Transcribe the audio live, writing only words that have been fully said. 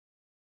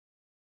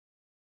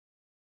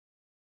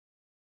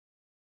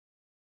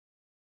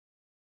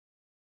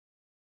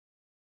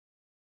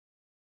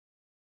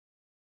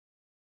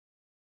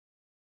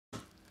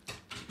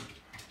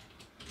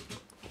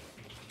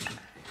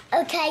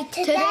Okay,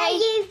 today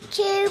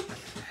YouTube,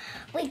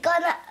 we're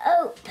gonna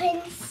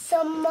open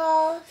some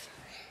more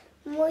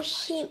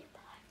Moshi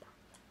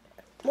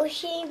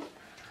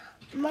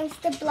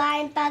Monster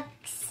blind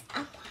bags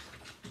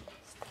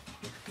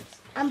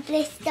and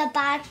blister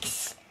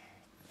bags.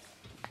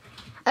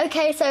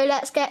 Okay, so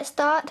let's get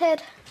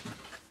started.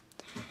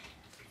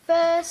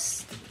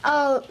 First,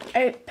 I'll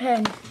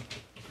open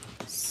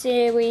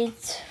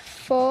series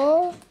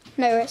 3.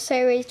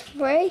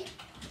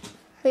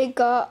 We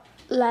got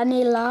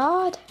Lenny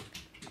Lard.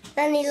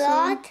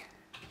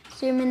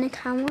 Zoom in the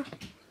camera.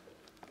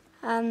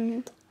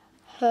 And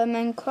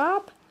Herman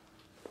Crab.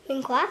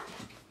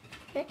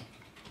 Okay.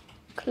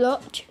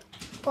 Clutch.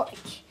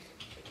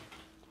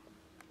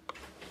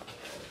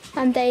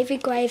 And Davy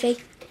Gravy.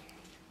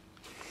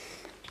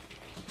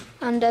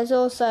 And there's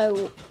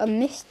also a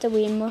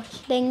mystery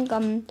mushling,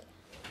 and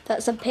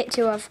that's a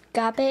picture of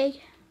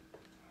Gabby.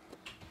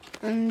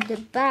 And the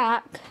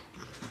back,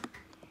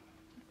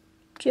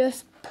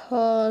 just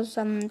paws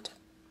and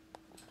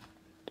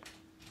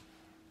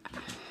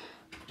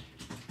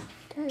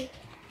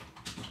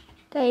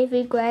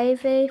Davy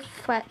Gravy,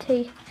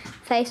 Fretty,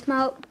 Face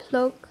Melt,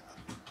 Plug,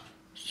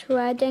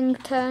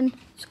 Shreddington,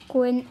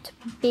 Squint,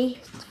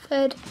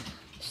 Beastford,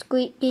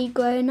 Squeaky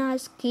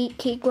Groaners,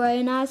 Geeky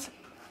Groaners,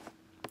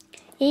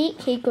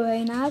 Eeky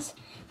Groaners,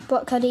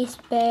 Broccoli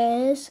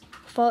Spears,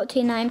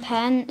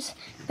 49p,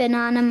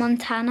 Banana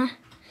Montana,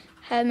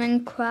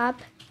 Herman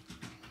Crab,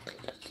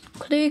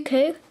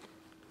 Clucoo,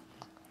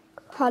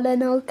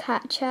 Colonel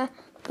Catcher,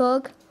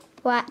 Bug,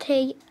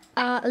 Watty,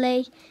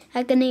 Artley,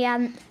 Agony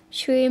Ant,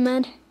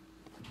 Shrewman,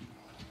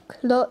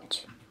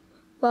 Clutch,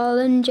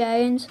 Roland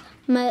Jones,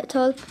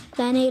 Myrtle,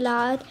 Lenny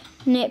Lard,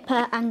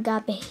 Nipper and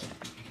Gabby.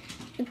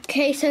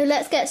 Okay, so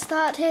let's get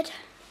started.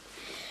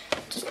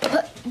 Just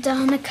put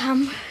down the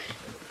camera.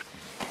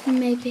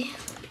 Maybe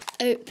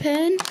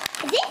open.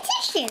 Is it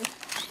tissue?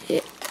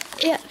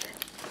 Yeah.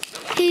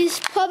 He's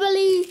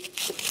probably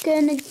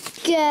gonna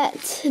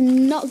get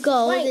not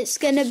gold. Wait. It's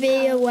gonna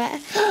be a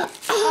wet.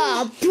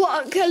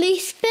 Broccoli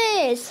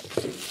Spears.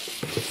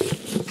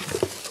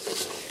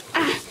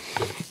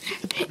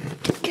 Pick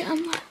the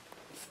camera.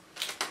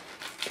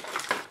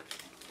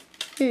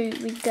 Ooh,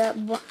 we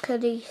got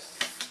Broccoli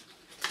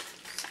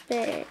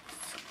Spears.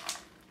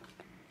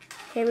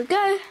 Here we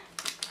go.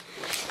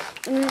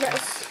 And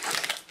let's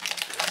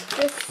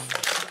just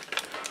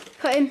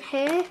put him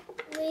here.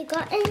 We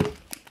got him.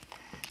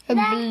 A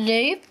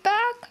blue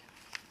bag.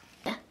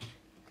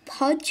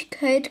 Podge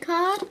code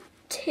card.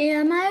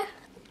 Tiamo.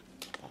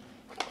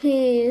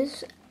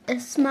 Here's a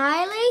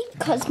smiley.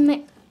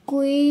 Cosmic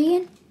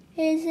green.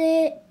 Is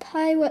it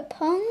Pirate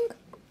Pong?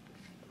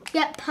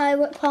 Yep,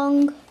 Pirate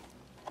Pong.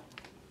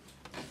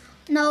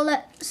 Now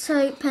let's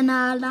open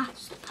our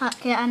last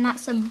packet, and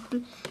that's a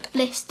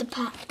blister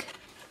pack.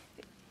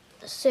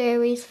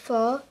 Series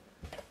 4.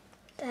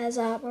 There's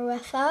Arbor.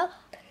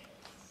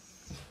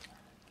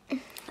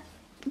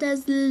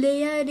 There's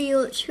Leo the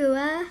Ultra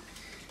Rare,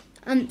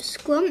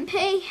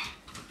 Scrumpy,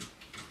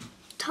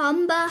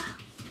 Tomba,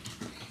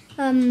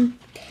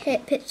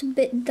 Pip, it's a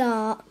bit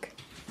dark.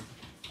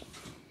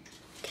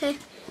 Okay,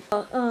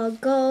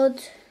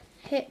 gold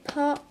hip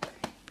hop.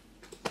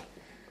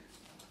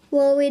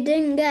 Well, we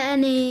didn't get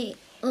any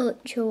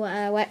Ultra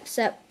Rare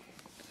except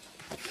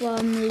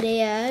from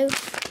Leo.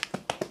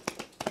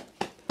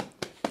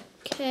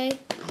 Okay,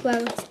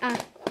 where is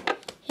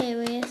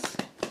here he is.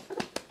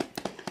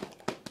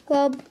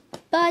 Well,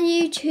 bye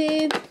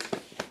YouTube.